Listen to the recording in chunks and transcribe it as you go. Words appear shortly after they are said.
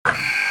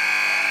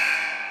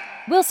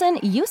Wilson,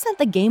 you sent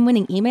the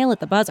game-winning email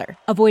at the buzzer,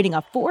 avoiding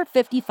a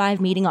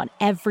 4:55 meeting on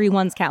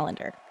everyone's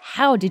calendar.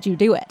 How did you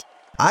do it?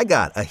 I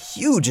got a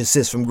huge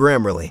assist from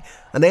Grammarly,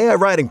 an AI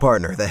writing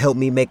partner that helped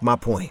me make my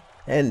point.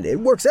 And it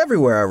works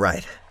everywhere I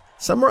write.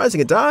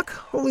 Summarizing a doc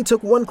only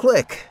took one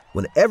click.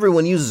 When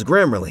everyone uses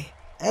Grammarly,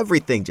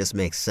 everything just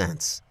makes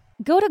sense.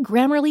 Go to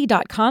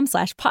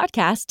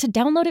Grammarly.com/podcast to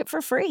download it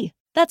for free.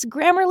 That's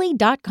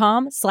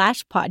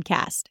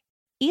Grammarly.com/podcast.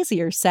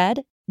 Easier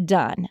said,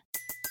 done.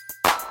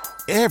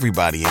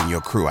 Everybody in your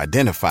crew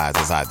identifies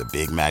as either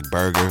Big Mac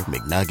Burger,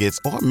 McNuggets,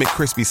 or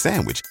McCrispy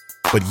Sandwich.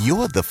 But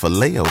you're the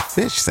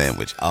Filet-O-Fish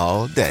Sandwich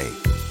all day.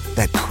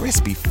 That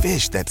crispy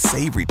fish, that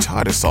savory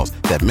tartar sauce,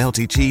 that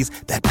melty cheese,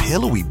 that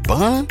pillowy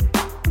bun.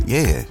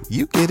 Yeah,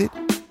 you get it.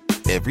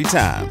 Every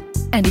time.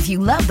 And if you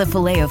love the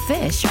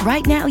Filet-O-Fish,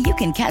 right now you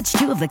can catch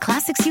two of the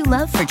classics you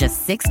love for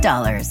just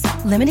 $6.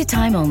 Limited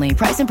time only.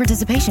 Price and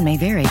participation may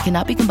vary.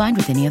 Cannot be combined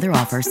with any other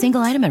offer.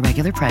 Single item at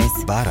regular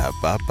price.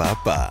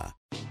 Ba-da-ba-ba-ba.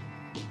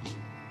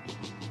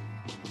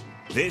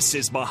 This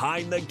is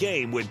Behind the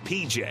Game with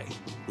PJ.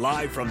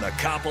 Live from the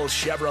Coppel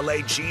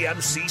Chevrolet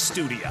GMC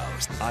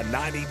studios on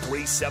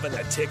 93.7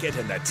 The Ticket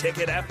and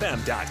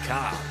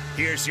theticketfm.com.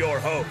 Here's your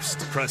host,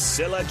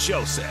 Priscilla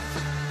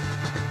Joseph.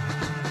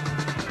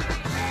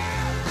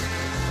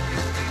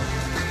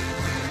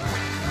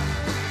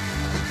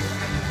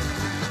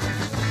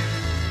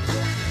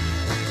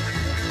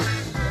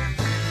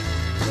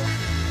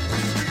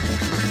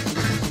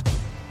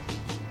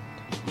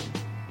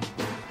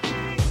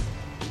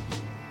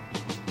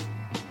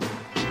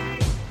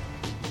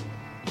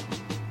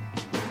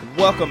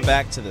 Welcome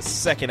back to the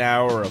second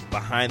hour of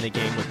Behind the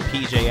Game with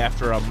PJ.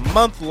 After a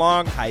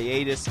month-long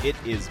hiatus, it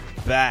is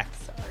back.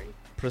 Sorry.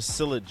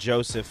 Priscilla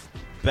Joseph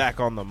back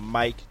on the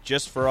mic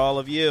just for all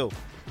of you.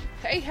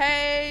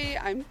 Hey,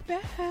 I'm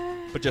back.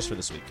 But just for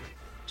this week.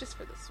 Just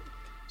for this week.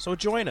 So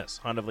join us.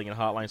 Honda of Lincoln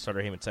Hotline,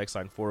 Starter Heyman text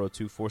line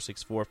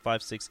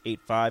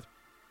 402-464-5685.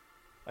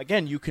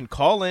 Again, you can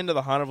call into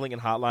the Honda of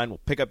Lincoln Hotline. We'll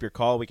pick up your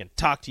call. We can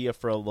talk to you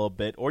for a little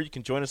bit. Or you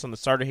can join us on the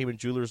Starter Heyman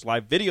Jewelers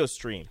live video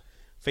stream.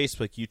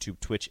 Facebook, YouTube,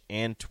 Twitch,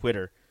 and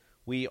Twitter.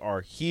 We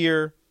are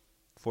here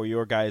for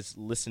your guys'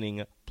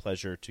 listening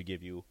pleasure to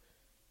give you,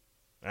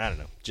 I don't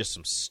know, just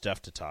some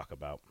stuff to talk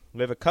about.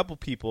 We have a couple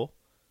people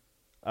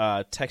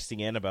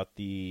texting in about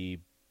the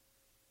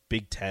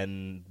Big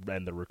Ten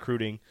and the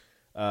recruiting.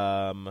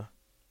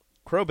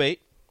 Crowbait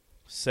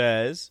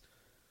says,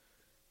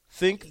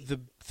 think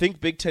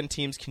Big Ten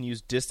teams can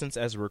use distance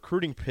as a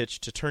recruiting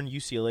pitch to turn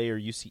UCLA or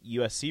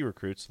USC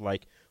recruits.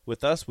 Like,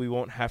 with us, we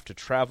won't have to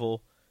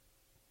travel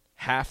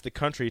half the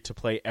country to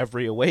play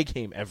every away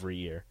game every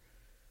year.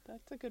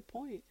 That's a good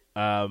point.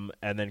 And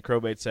then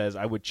Crowbait says,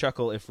 I would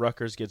chuckle if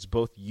Rutgers gets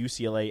both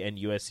UCLA and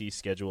USC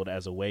scheduled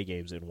as away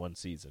games in one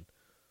season.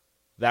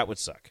 That would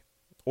suck.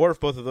 Or if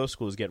both of those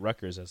schools get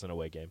Rutgers as an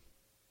away game.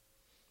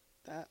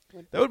 That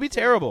would be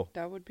terrible.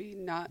 That would be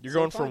not You're so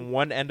going fun. from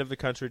one end of the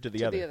country to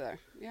the other.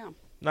 Yeah.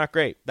 Not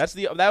great.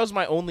 That was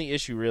my only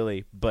issue,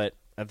 really. But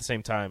at the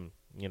same time,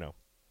 you know,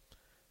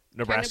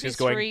 Nebraska's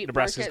going to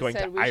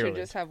Ireland. We should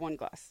just have one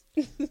glass.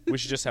 We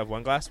should just have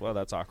one glass? Well,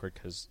 that's awkward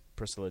because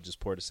Priscilla just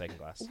poured a second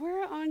glass.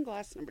 We're on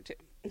glass number 2.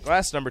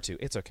 Glass number 2.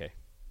 It's okay.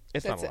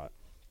 It's not a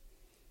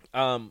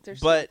lot. There's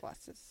but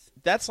glasses.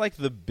 That's like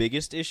the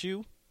biggest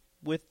issue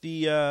with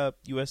the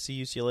USC,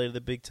 UCLA to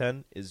the Big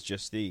Ten is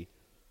just the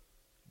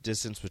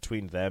distance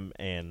between them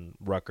and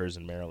Rutgers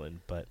and Maryland.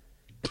 But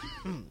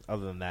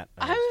other than that,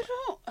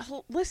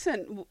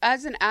 listen,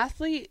 as an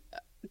athlete,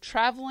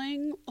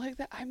 traveling like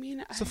that, I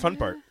mean, it's the fun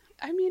part.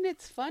 I mean,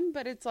 it's fun,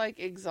 but it's like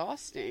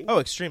exhausting. Oh,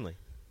 extremely.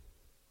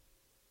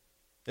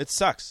 It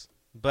sucks.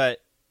 But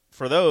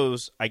for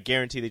those, I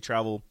guarantee they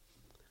travel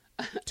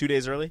 2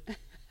 days early.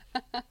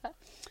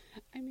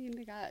 I mean,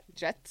 they got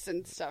jets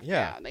and stuff.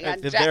 Yeah, they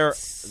got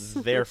jets.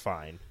 They're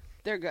fine.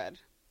 They're good.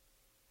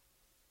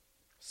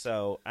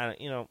 So,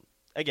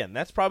 again,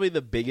 that's probably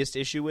the biggest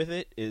issue with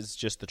it is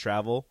just the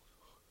travel.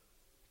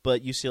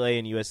 But UCLA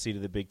and USC to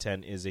the Big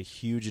Ten is a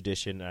huge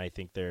addition, and I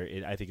think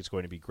it's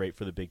going to be great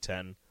for the Big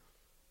Ten.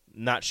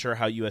 Not sure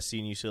how USC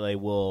and UCLA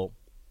will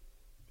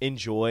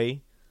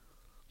enjoy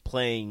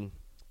playing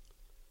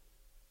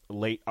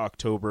late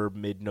October,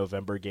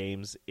 mid-November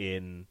games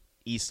in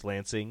East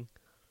Lansing.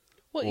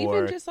 Well, or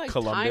even just like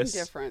Columbus.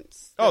 time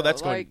difference. Oh,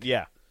 that's going.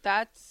 Yeah,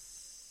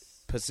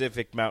 that's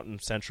Pacific, Mountain,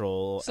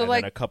 Central, so and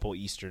like, then a couple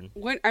Eastern.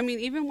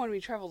 Even when we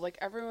traveled, like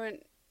everyone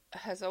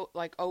has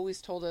like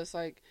always told us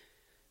like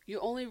you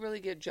only really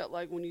get jet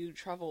lag when you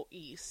travel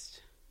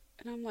east.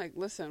 And I'm like,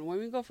 listen, when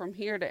we go from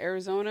here to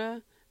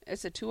Arizona,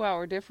 it's a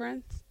 2-hour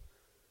difference,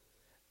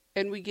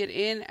 and we get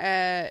in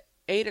at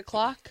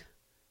 8:00,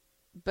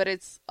 but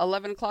it's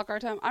 11:00 our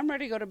time. I'm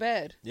ready to go to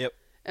bed. Yep.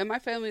 And my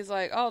family's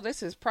like, "Oh,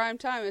 this is prime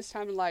time. It's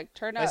time to like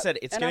turn up." I said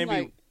it's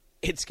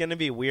gonna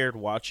be weird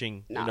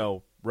watching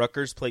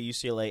Rutgers play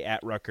UCLA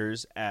at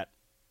Rutgers at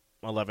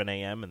 11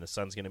 a.m. and the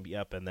sun's gonna be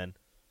up, and then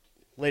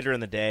later in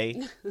the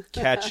day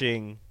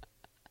catching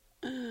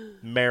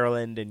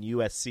Maryland and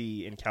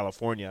USC in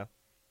California.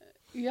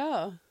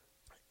 Yeah.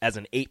 as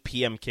an 8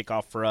 p.m.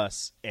 kickoff for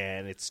us,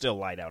 and it's still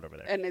light out over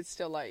there. And it's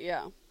still light,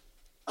 yeah.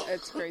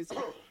 It's crazy.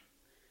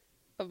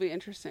 It'll be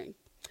interesting.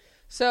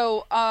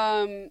 So,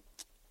 I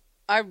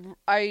don't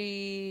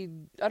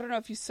know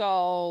if you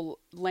saw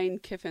Lane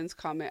Kiffin's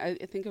comment.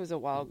 I think it was a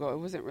while ago. It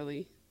wasn't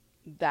really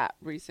that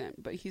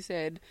recent, but he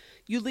said,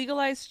 "You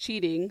legalize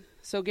cheating,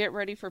 so get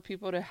ready for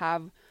people that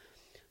have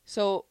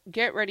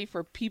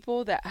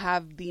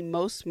the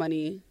most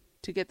money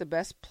to get the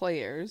best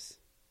players,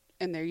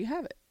 and there you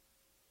have it."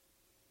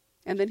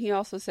 And then he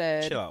also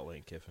said, "Chill out,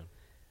 Lane Kiffin."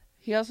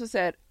 He also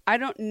said, "I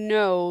don't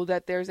know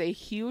that there's a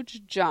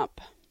huge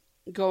jump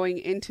going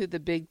into the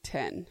Big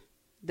Ten.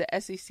 The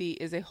SEC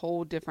is a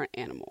whole different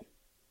animal."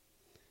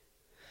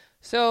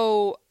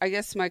 So I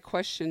guess my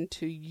question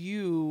to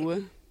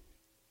you...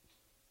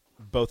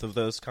 Both of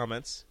those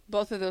comments?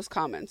 Both of those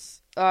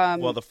comments.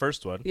 Well, the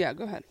first one. Yeah,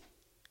 go ahead.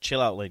 Chill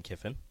out, Lane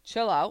Kiffin.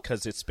 Chill out.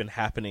 Because it's been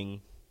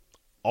happening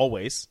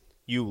always.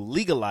 You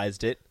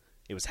legalized it.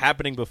 It was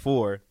happening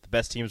before. The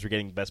best teams were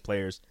getting the best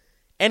players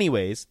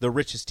anyways. The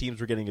richest teams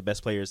were getting the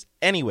best players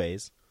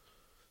anyways.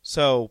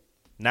 So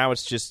now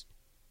it's just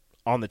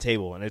on the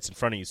table and it's in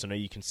front of you, so now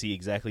you can see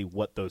exactly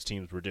what those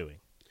teams were doing.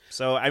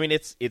 So, I mean,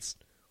 it's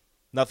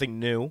nothing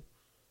new.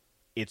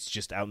 It's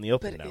just out in the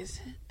open now. But is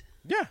it?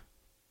 Yeah.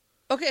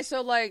 Okay,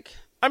 so like...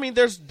 I mean,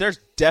 there's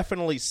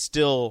definitely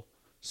still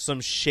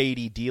some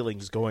shady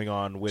dealings going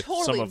on with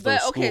some of those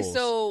schools. Okay,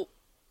 so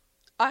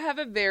I have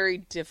a very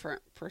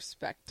different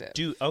perspective.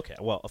 Okay,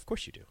 well, of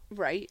course you do.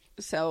 Right?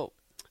 So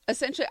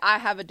essentially I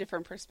have a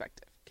different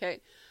perspective,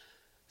 okay?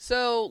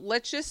 So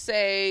let's just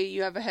say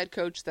you have a head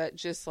coach that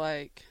just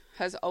like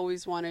has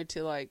always wanted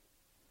to like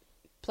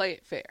play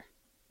it fair,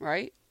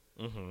 right?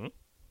 Mm-hmm.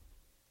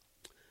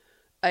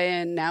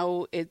 And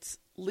now it's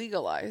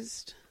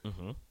legalized.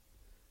 Mm-hmm.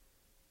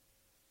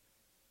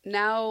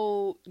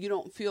 Now you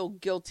don't feel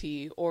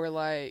guilty or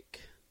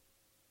like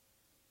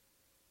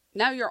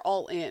now you're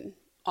all in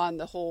on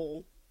the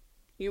whole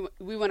we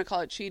want to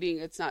call it cheating.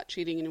 It's not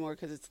cheating anymore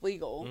because it's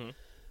legal. Mm-hmm.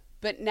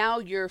 But now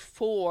you're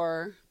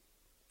for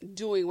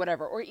doing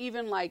whatever, or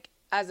even like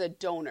as a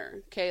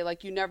donor, okay?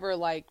 Like you never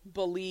like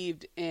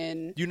believed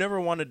in... You never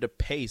wanted to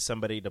pay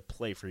somebody to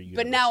play for you.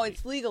 But now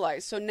it's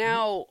legalized. So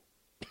now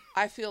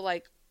I feel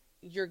like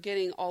you're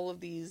getting all of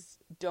these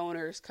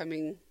donors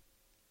coming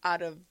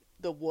out of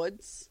the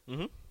woods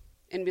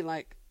and be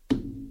like,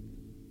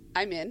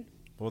 I'm in.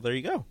 Well, there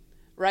you go.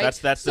 Right?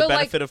 That's the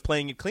benefit of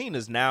playing it clean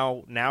is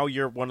now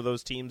you're one of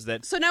those teams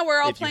that... So now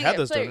we're all playing it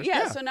fair. Donors,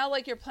 yeah, so now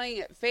like you're playing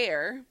it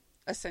fair,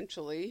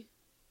 essentially.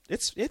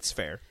 It's fair. It's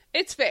fair.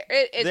 It's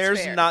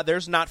fair.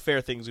 There's not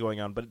fair things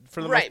going on, but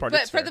for the most part,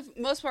 it's fair. But for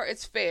the most part,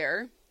 it's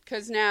fair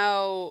because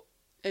now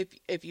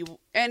if you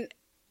and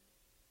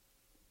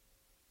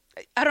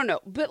I don't know,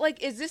 but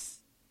like, is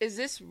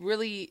this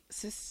really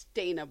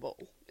sustainable?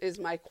 Is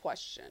my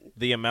question.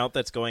 The amount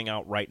that's going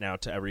out right now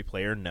to every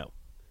player, no.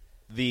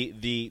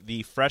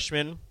 The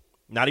freshman,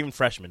 not even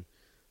freshman,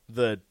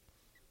 the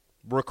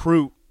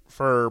recruit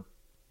for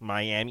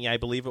Miami, I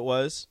believe it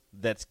was,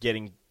 that's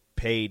getting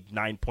paid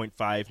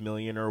 $9.5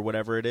 million or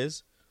whatever it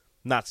is,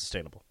 not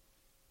sustainable.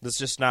 That's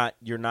just not.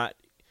 You're not.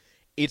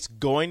 It's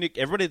going to.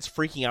 Everybody's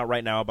freaking out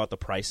right now about the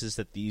prices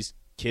that these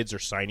kids are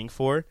signing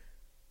for.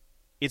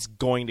 It's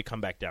going to come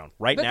back down.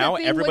 Right now, the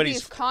thing everybody's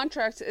with these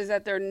contracts is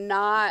that they're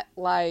not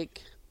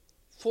like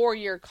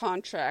 4-year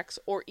contracts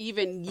or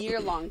even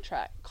year-long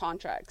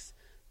contracts.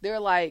 They're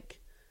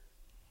like,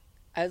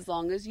 as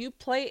long as you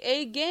play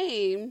a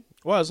game.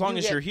 Well, as long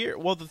as you're here.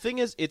 Well, the thing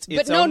is, it's.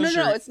 But no.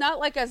 It's not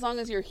like as long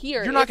as you're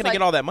here. You're not going to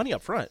get all that money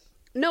up front.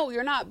 No,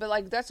 you're not. But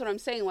like that's what I'm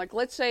saying. Like,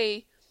 let's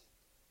say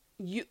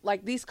you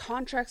like these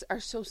contracts are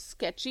so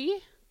sketchy.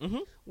 Mm-hmm.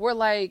 We're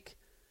like,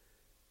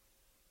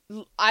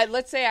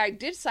 let's say I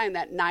did sign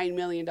that $9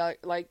 million.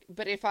 Like,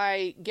 but if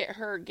I get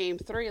her game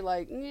 3,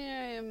 like,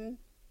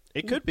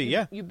 it could be,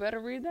 yeah. You better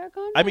read that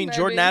contract. I mean, baby.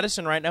 Jordan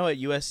Addison right now at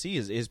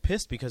USC is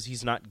pissed because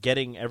he's not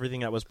getting everything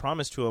that was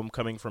promised to him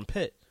coming from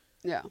Pitt.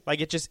 Yeah, like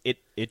it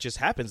just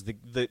happens.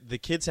 The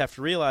kids have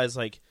to realize,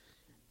 like,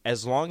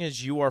 as long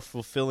as you are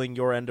fulfilling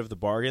your end of the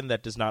bargain,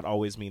 that does not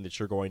always mean that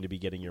you're going to be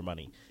getting your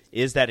money.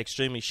 Is that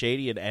extremely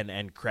shady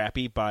and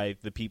crappy by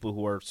the people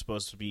who are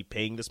supposed to be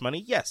paying this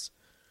money? Yes.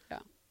 Yeah.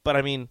 But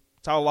I mean,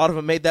 it's how a lot of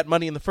them made that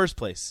money in the first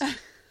place.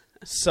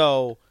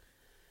 So,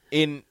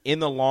 in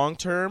the long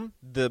term,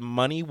 the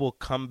money will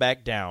come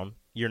back down.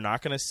 You're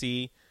not going to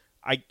see.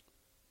 I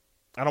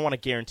don't want to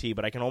guarantee,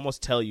 but I can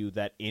almost tell you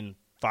that in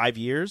 5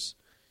 years,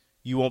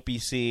 you won't be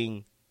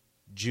seeing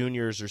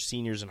juniors or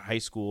seniors in high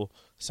school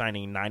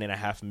signing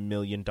 $9.5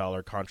 million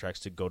contracts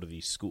to go to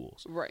these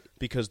schools. Right.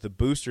 Because the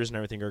boosters and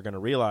everything are going to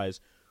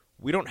realize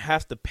we don't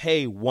have to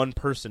pay one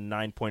person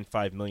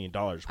 $9.5 million.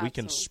 Absolutely. We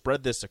can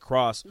spread this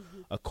across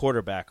a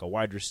quarterback, a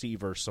wide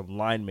receiver, some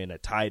linemen, a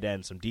tight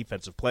end, some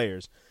defensive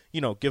players.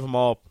 Give them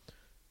all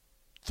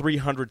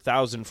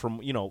 $300,000 from,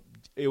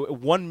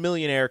 one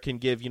millionaire can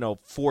give,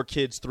 4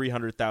 kids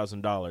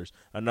 $300,000.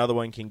 Another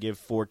one can give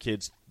 4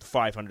 kids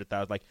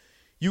 $500,000. Like,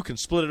 you can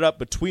split it up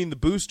between the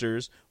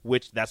boosters,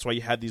 which that's why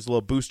you have these little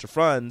booster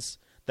funds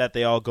that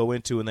they all go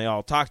into and they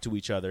all talk to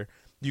each other.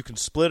 You can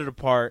split it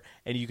apart,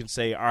 and you can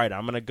say, all right,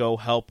 I'm going to go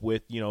help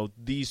with,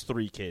 these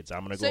 3 kids.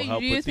 I'm going to go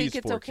help with these 4 kids. So do you think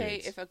it's okay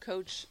if a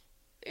coach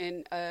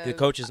in the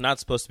coach is not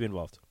supposed to be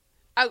involved?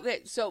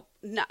 Okay, so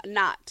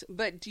not.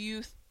 But do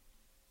you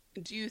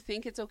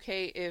think it's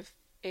okay if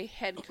a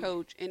head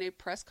coach in a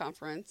press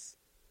conference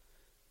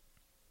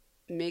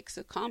makes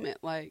a comment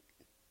like,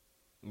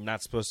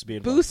 not supposed to be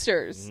involved.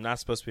 Boosters. Not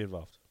supposed to be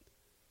involved.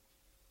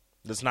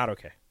 That's not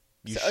okay.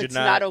 You so should it's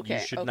not okay.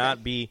 You should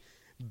not be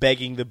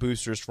begging the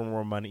boosters for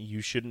more money.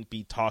 You shouldn't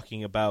be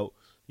talking about,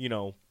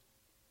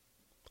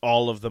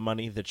 all of the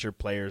money that your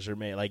players are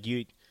made. Like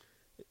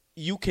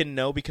you can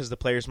know because the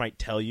players might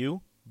tell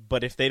you,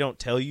 but if they don't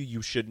tell you,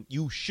 you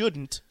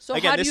shouldn't. So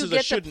again, how do you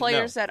get the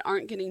players know. that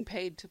aren't getting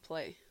paid to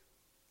play?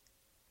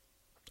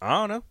 I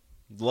don't know.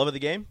 Love of the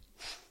game.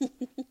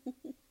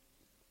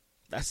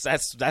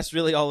 That's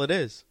really all it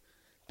is.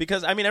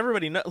 Because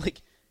everybody knows,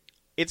 like,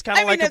 it's kind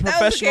of like a professional. If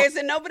that was the case,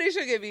 then nobody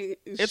should be.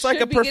 It's like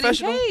a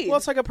professional. Well,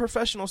 it's like a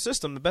professional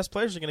system. The best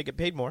players are going to get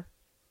paid more.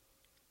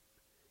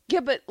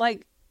 Yeah, but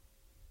like,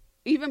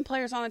 even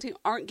players on the team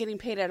aren't getting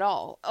paid at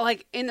all.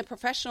 Like in the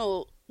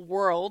professional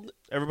world,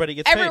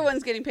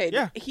 everyone's getting paid.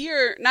 Yeah.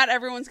 Here, not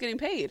everyone's getting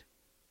paid.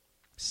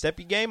 Step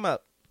your game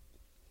up.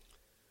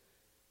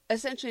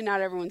 Essentially,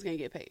 not everyone's going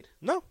to get paid.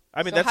 No,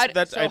 so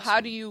that's. So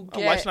how do you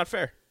get? Life's not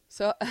fair.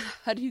 So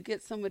how do you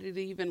get somebody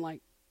to even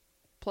like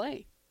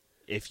play?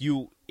 If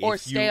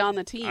stay on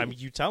the team.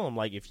 You tell them,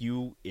 like, if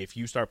you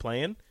start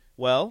playing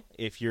well,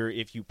 if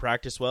you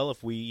practice well,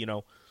 if we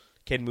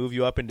can move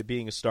you up into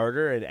being a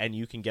starter and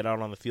you can get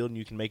out on the field and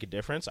you can make a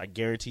difference, I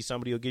guarantee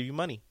somebody will give you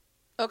money.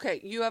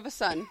 Okay, you have a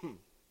son.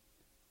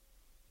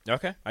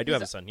 Okay, I do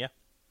have a son. Yeah,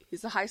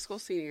 he's a high school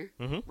senior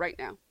right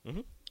now.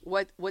 Mm-hmm.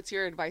 What's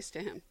your advice to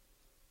him?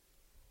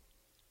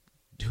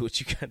 Do what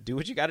you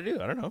got to do.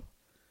 I don't know.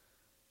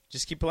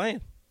 Just keep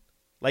playing.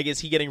 Like, is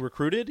he getting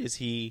recruited? Is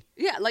he?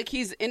 Yeah, like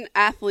he's an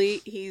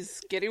athlete.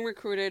 He's getting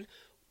recruited.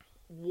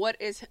 What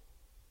is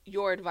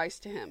your advice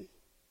to him?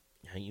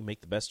 You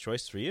make the best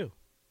choice for you.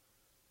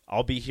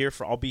 I'll be here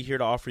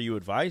to offer you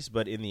advice,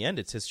 but in the end,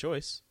 it's his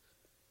choice.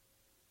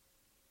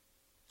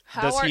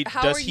 Does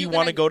he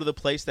want to go to the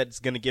place that's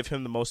going to give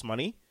him the most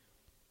money?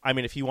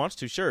 If he wants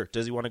to, sure.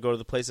 Does he want to go to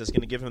the place that's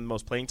going to give him the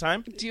most playing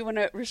time? Do you want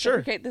to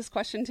reciprocate this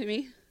question to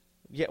me?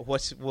 Yeah.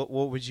 What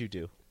would you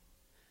do?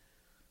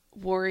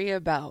 Worry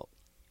about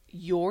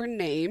your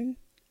name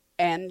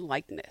and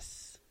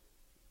likeness.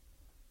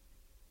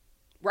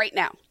 Right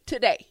now,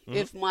 today,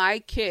 if my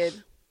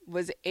kid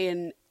was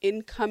an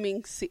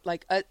incoming,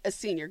 like a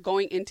senior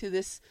going into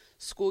this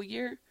school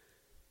year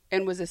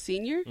and was a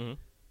senior,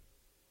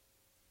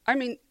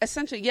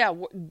 essentially, yeah,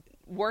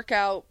 work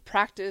out,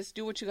 practice,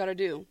 do what you got to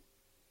do.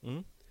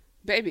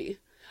 Baby,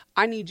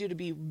 I need you to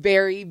be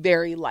very,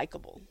 very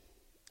likable.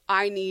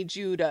 I need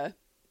you to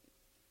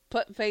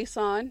put face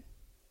on.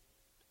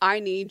 I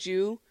need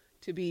you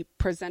to be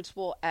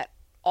presentable at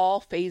all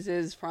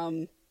phases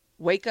from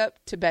wake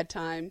up to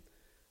bedtime.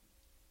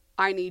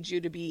 I need you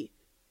to be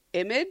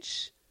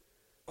image.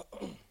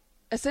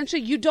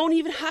 Essentially, you don't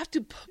even have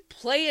to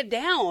play it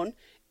down,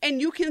 and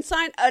you can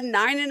sign a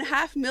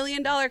 $9.5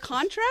 million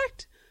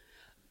contract.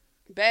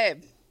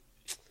 Babe.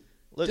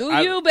 Look,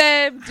 you,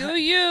 babe. Do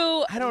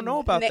you. I don't know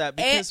about that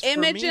because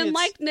image and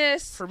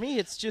likeness. For me,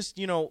 it's just,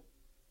 No.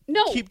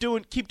 Keep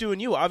doing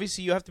you.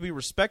 Obviously, you have to be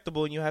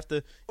respectable, and you have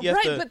to.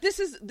 But this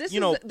is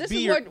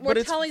what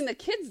we're telling the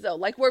kids, though.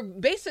 Like, we're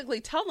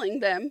basically telling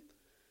them,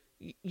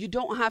 you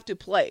don't have to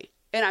play,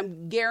 and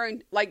I'm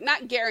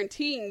not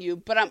guaranteeing you,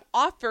 but I'm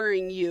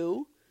offering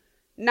you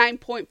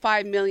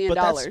 $9.5 million.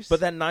 But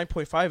that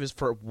 9.5 is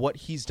for what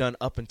he's done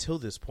up until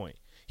this point.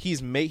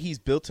 He's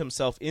built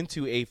himself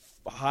into a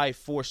high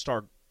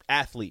 4-star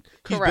athlete.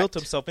 Correct. He's built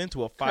himself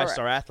into a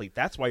 5-star athlete.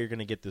 That's why you're going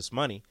to get this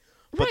money.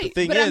 But the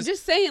thing is, I'm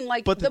just saying,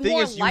 like, the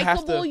more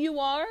likable you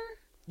are,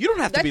 you don't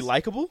have to be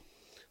likable.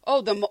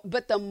 Oh,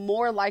 but the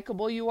more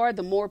likable you are,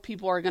 the more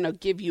people are going to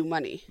give you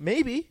money.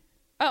 Maybe.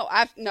 Oh,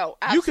 no,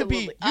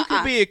 absolutely. You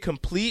could be a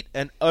complete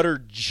and utter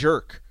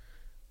jerk,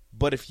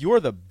 but if you're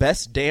the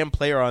best damn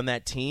player on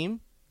that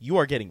team, you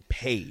are getting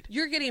paid.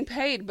 You're getting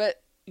paid,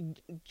 but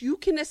you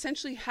can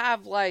essentially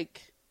have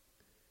like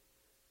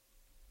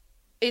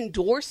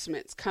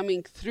endorsements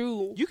coming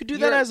through. You could do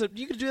that as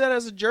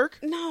a jerk.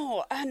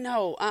 No,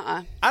 no.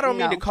 I don't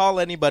mean to call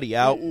anybody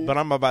out, but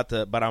I'm about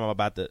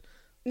to.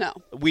 No,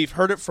 we've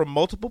heard it from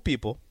multiple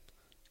people.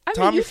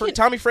 Tommy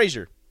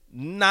Frazier,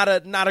 not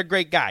a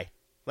great guy.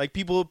 Like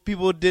people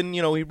didn't,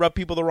 he rubbed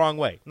people the wrong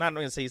way. Not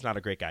going to say he's not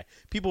a great guy.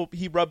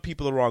 He rubbed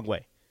people the wrong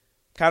way.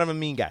 Kind of a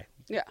mean guy.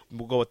 Yeah,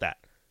 we'll go with that.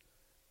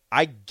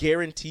 I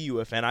guarantee you,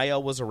 if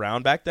NIL was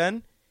around back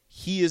then,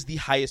 he is the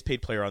highest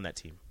paid player on that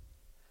team.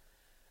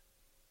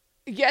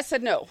 Yes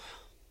and no.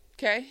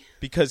 Okay.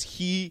 Because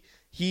he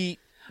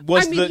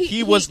was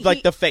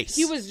the face.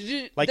 He was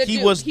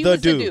the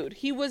dude.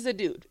 He was a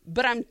dude.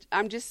 But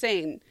I'm just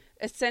saying,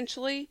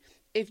 essentially,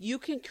 if you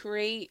can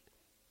create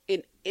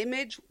an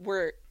image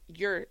where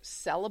you're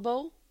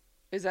sellable,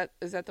 is that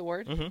the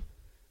word? Mm-hmm.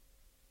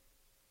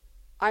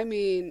 I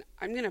mean,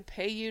 I'm going to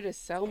pay you to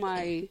sell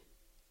my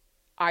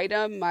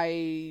item,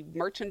 my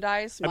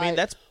merchandise, I mean,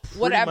 that's pretty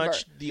whatever.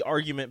 much the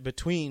argument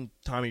between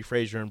Tommy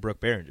Frazier and Brooke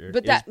Behringer.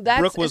 But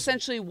that's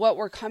essentially what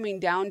we're coming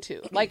down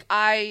to. Like,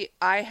 I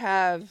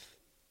have,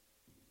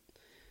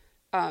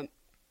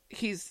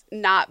 he's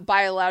not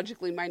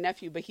biologically my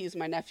nephew, but he's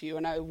my nephew,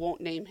 and I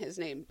won't name his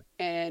name.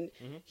 And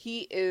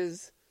he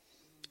is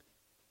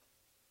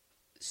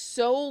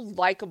so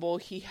likable.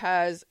 He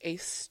has a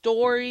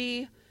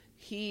story.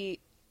 He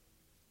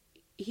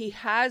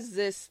has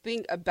this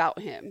thing about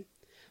him,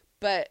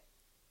 but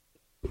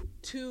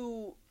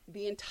to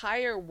the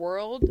entire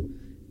world,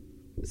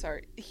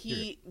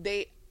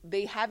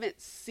 they haven't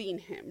seen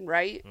him,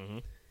 right?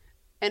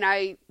 And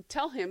I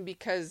tell him,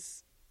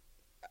 because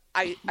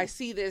I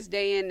see this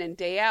day in and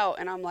day out,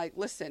 and I'm like,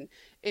 listen,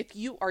 if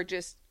you are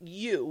just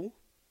you,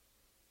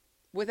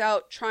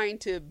 without trying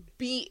to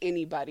be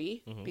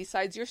anybody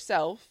besides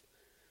yourself,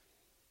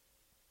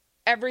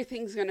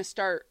 everything's going to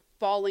start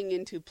falling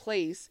into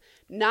place,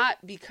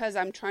 not because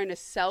I'm trying to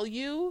sell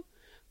you,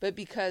 but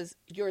because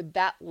you're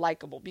that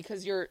likable,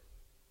 because you're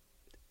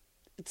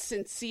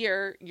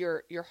sincere,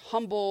 you're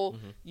humble,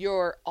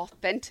 you're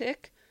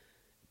authentic.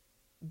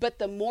 But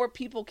the more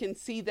people can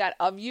see that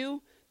of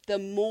you, the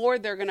more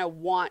they're going to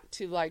want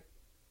to, like,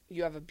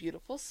 you have a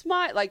beautiful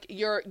smile, like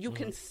you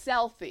can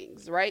sell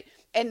things, right?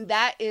 And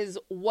that is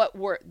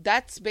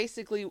that's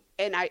basically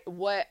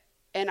what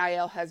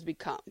NIL has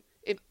become.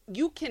 If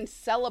you can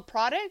sell a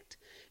product,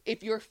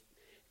 if you're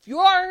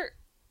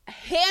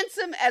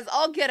handsome as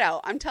all get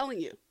out, I'm telling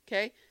you,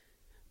 okay?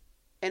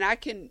 And I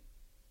can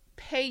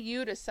pay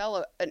you to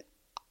sell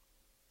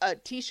a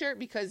t-shirt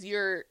because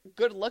you're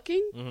good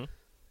looking.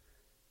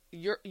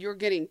 You're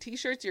getting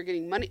t-shirts, you're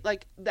getting money.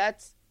 Like,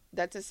 that's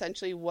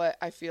essentially what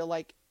I feel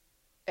like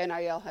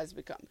NIL has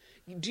become.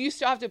 Do you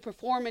still have to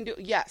perform and do?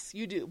 Yes,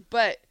 you do.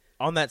 But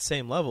on that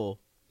same level,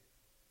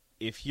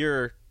 if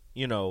you're,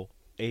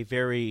 a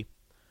very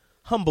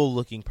humble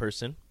looking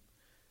person,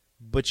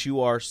 but you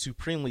are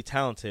supremely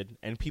talented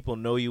and people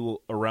know you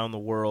around the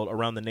world,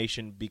 around the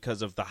nation,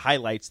 because of the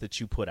highlights that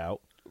you put out,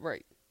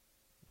 right,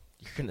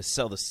 you're going to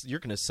sell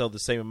the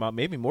same amount,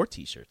 maybe more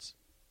t-shirts.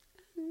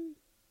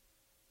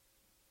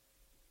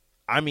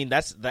 I mean,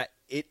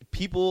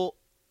 people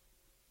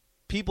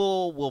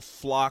will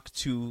flock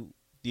to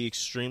the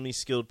extremely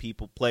skilled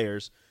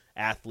players,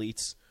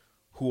 athletes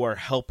who are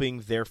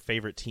helping their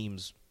favorite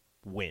teams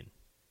win.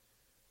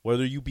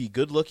 Whether you be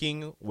good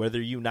looking,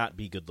 whether you not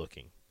be good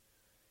looking.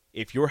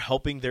 If you're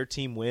helping their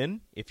team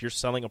win, if you're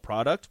selling a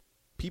product,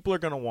 people are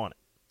going to want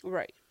it.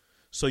 Right.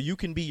 So you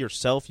can be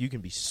yourself, you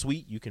can be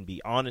sweet, you can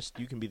be honest,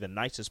 you can be the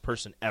nicest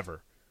person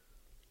ever.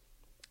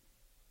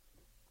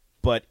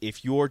 But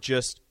if you're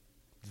just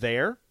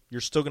there,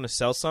 you're still going to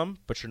sell some,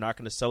 but you're not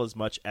going to sell as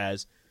much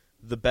as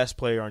the best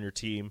player on your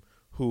team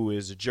who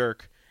is a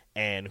jerk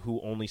and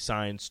who only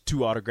signs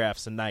 2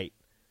 autographs a night.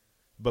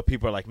 But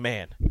people are like,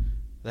 man,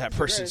 that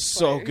person's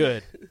so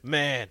good.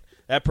 Man,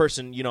 that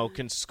person,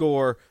 can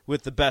score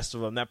with the best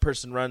of them. That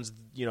person runs,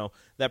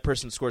 that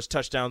person scores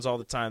touchdowns all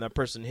the time. That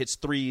person hits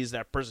threes.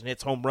 That person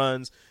hits home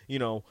runs,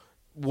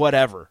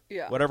 whatever.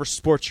 Yeah. Whatever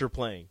sports you're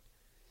playing.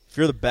 If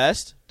you're the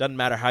best, doesn't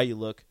matter how you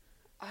look.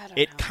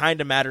 It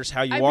kind of matters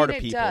how you are to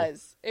people. It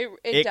does.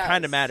 It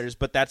kind of matters,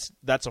 but that's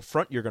a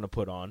front you're going to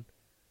put on.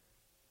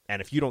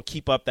 And if you don't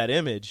keep up that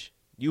image,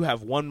 you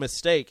have one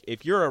mistake.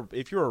 If you're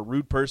a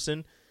rude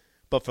person,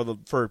 but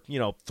for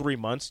 3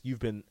 months you've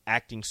been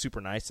acting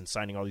super nice and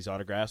signing all these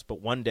autographs,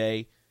 but one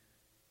day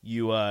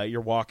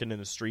you're walking in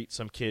the street,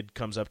 some kid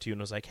comes up to you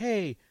and was like,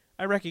 "Hey,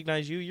 I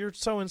recognize you. You're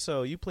so and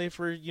so. You play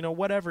for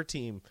whatever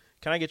team.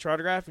 Can I get your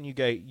autograph?" And you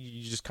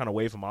just kind of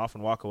wave them off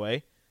and walk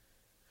away.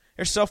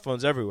 There's cell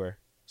phones everywhere.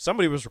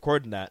 Somebody was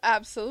recording that.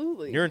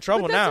 Absolutely. You're in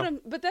trouble now.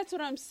 But that's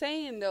what I'm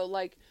saying, though.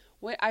 Like,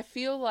 when I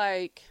feel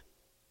like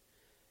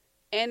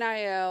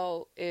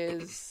NIL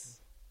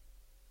is...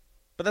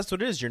 But that's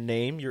what it is. Your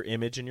name, your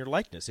image, and your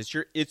likeness. It's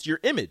your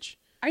image.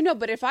 I know,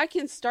 but if I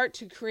can start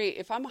to create...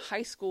 If I'm a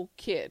high school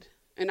kid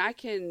and I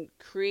can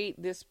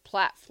create this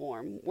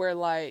platform where,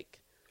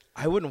 like...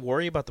 I wouldn't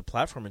worry about the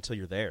platform until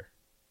you're there.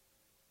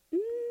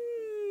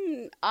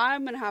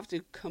 I'm going to have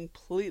to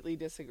completely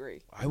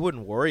disagree. I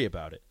wouldn't worry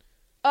about it.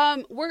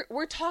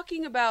 We're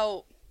talking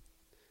about,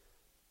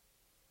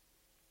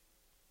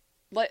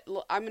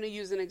 I'm going to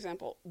use an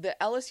example. The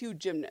LSU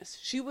gymnast.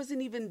 She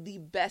wasn't even the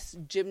best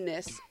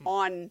gymnast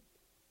on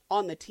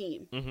the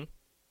team. Mm-hmm.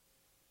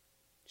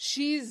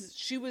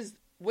 She was,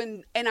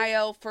 when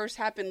NIL first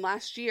happened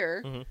last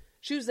year,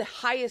 she was the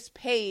highest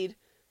paid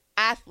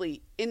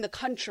athlete in the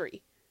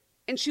country.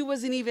 And she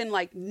wasn't even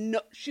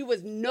she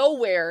was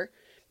nowhere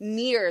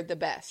near the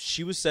best.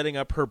 She was setting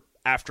up her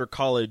after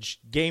college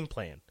game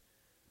plan.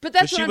 But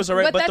that's she was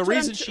already. But the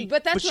reason she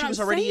was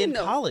already in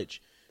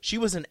college. She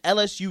was an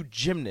LSU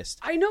gymnast.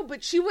 I know,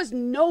 but she was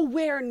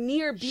nowhere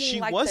near being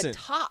the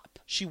top.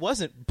 She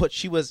wasn't, but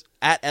she was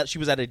at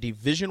a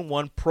Division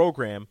I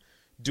program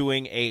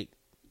doing a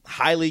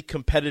highly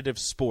competitive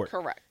sport.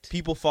 Correct.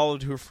 People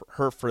followed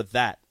her for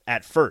that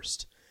at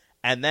first,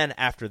 and then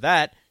after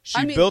that,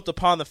 She built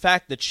upon the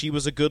fact that she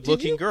was a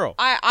good-looking girl.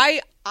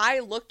 I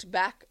looked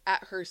back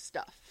at her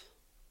stuff.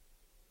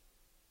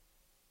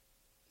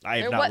 I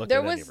have not looked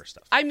at any of her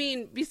stuff. I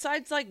mean,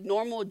 besides like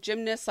normal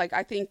gymnasts, like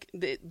I think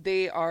that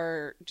they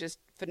are just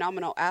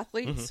phenomenal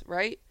athletes,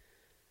 right?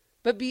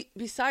 But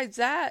besides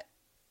that,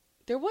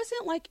 there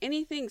wasn't like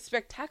anything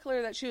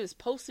spectacular that she was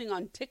posting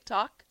on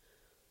TikTok.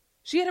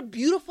 She's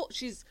beautiful.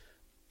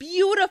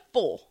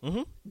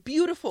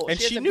 Beautiful.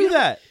 And she knew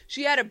that.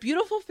 She had a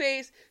beautiful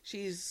face.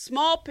 She's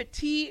small,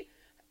 petite,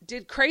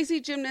 did crazy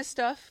gymnast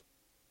stuff.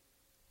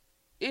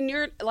 And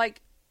you're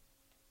like,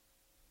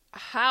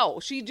 how?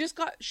 She just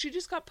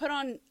got put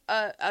on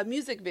a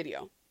music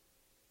video.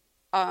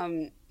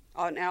 And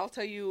I'll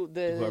tell you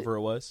whoever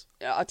it was.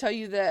 I'll tell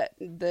you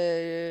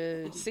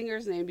the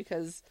singer's name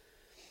because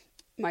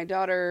my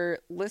daughter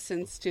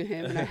listens to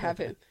him and I have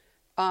him.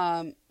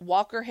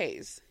 Walker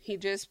Hayes. He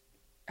just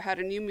had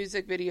a new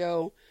music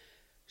video.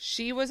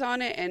 She was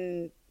on it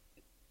and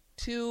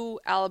 2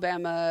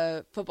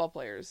 Alabama football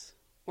players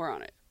were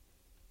on it.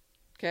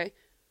 Okay.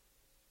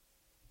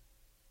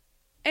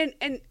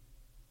 And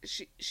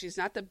she's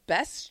not the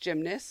best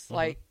gymnast,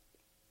 like,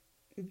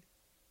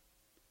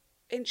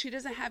 and she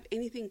doesn't have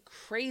anything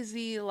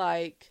crazy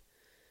like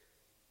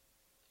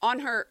on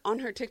her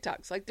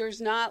TikToks. Like,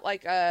 there's not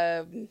like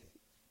a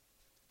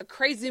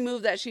crazy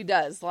move that she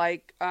does.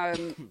 Like,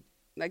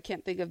 I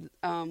can't think of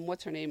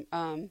what's her name.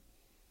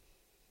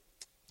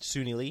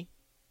 Suni Lee.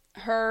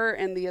 Her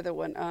and the other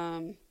one.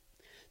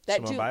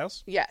 Simone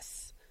Biles.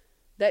 Yes,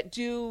 that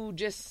do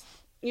just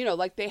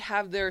like they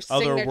have their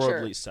signature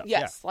otherworldly stuff.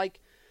 Yes, yeah. like.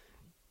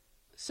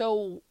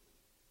 So,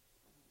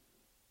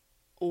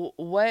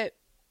 what?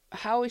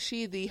 How is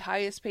she the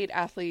highest paid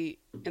athlete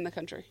in the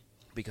country?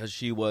 Because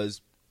she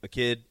was a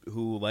kid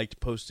who liked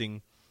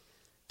posting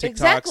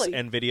TikToks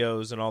and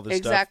videos and all this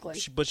stuff.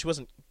 But she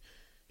wasn't.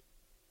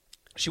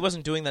 She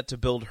wasn't doing that to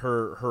build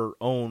her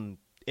own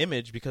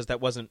image because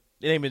that wasn't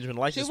an image and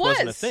likeness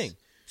wasn't a thing.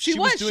 She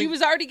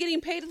was already getting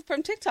paid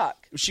from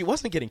TikTok. She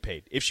wasn't getting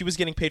paid. If she was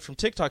getting paid from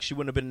TikTok, she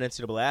wouldn't have been an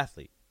NCAA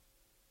athlete.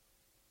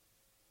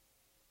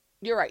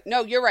 You're right.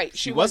 No, you're right.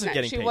 She wasn't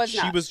getting paid.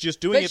 She was just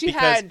doing it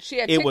because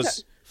it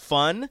was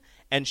fun,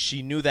 and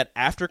she knew that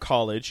after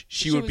college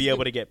she would be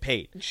able to get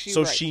paid.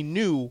 She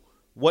knew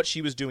what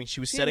she was doing. She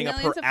was setting up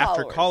her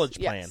after-college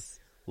plan.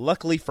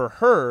 Luckily for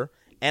her,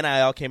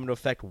 NIL came into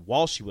effect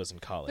while she was in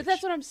college. But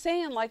that's what I'm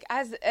saying. Like,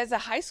 as a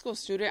high school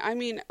student, I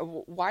mean,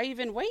 why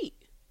even wait?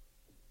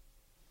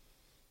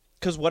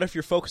 Because what if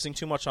you're focusing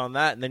too much on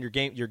that, and then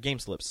your game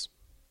slips?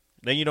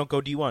 Then you don't go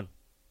D1.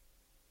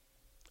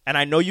 And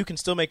I know you can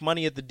still make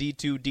money at the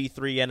D2,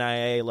 D3,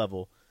 NIA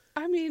level.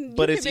 I mean,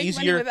 but you it's can make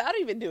easier money without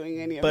even doing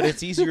any of it. But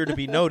it's easier to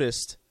be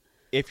noticed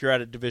if you're at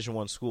a Division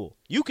I school.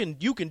 You can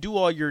do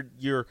all your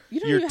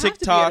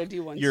TikTok,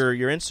 your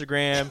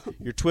Instagram,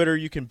 your Twitter.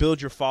 You can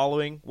build your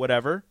following,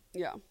 whatever.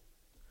 Yeah.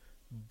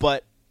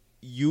 But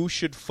you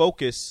should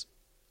focus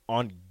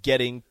on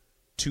getting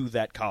to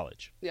that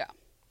college. Yeah.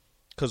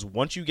 Because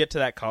once you get to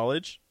that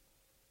college,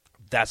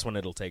 that's when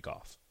it'll take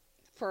off.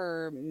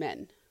 For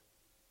men.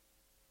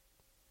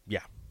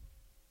 Yeah.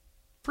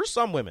 For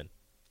some women.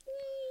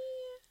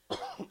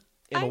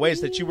 In the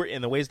ways that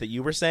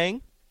you were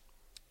saying,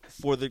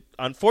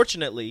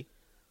 unfortunately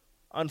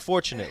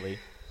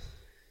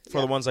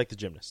for the ones like the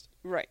gymnast.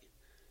 Right.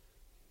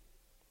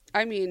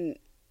 I mean,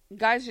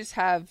 guys just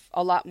have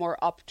a lot more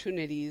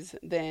opportunities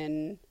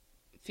than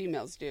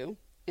females do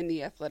in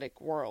the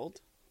athletic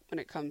world when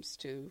it comes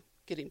to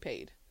getting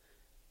paid.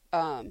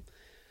 So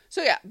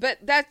yeah, but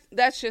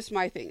that's just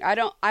my thing. I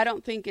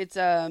don't think it's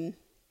a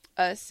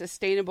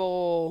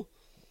sustainable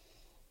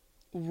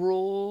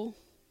rule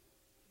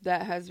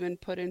that has been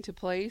put into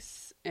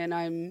place, and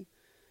I'm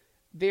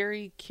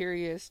very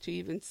curious to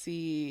even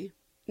see,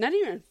 not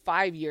even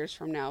 5 years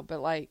from now, but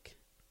like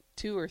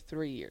 2 or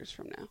 3 years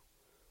from now,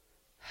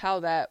 how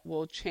that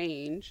will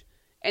change,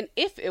 and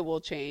if it will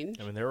change.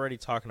 I mean, they're already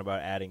talking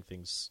about adding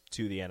things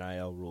to the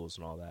NIL rules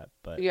and all that,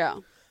 but yeah,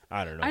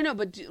 I don't know. I know,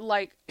 but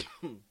like,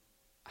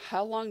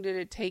 how long did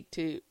it take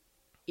to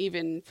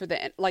even for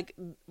the like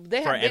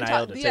they had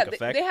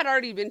been they had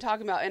already been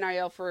talking about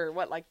NIL for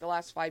what, like the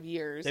last 5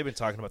 years. They've been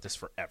talking about this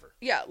forever.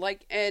 Yeah,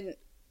 like, and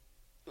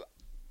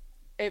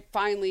it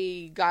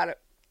finally got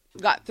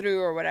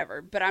through or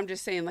whatever. But I'm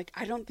just saying, like,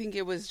 I don't think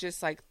it was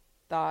just like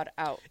thought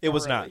out. It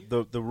was not.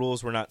 The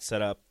rules were not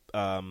set up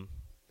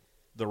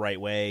the right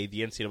way.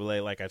 The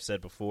NCAA, like I've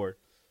said before,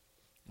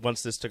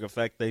 once this took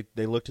effect,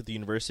 they looked at the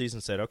universities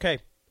and said, okay,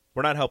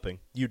 we're not helping.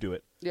 You do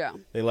it. Yeah.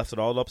 They left it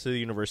all up to the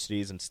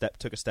universities and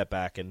took a step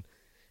back, and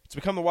it's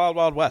become the wild,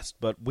 wild west.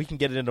 But we can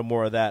get into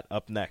more of that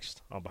up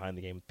next on Behind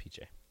the Game with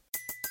PJ.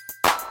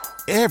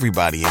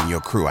 Everybody in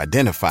your crew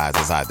identifies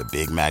as either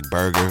Big Mac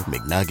Burger,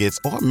 McNuggets,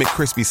 or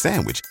McCrispy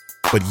Sandwich.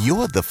 But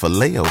you're the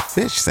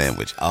Filet-O-Fish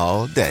Sandwich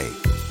all day.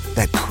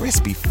 That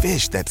crispy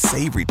fish, that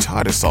savory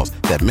tartar sauce,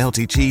 that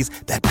melty cheese,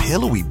 that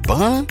pillowy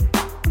bun.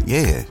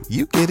 Yeah,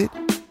 you get it.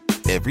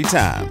 Every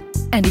time.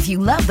 And if you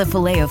love the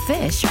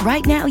Filet-O-Fish,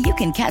 right now you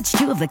can catch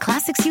 2 of the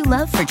classics you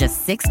love for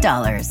just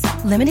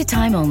 $6. Limited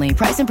time only.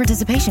 Price and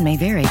participation may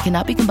vary.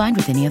 Cannot be combined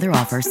with any other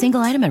offer.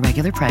 Single item at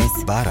regular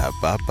price.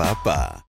 Ba-da-ba-ba-ba.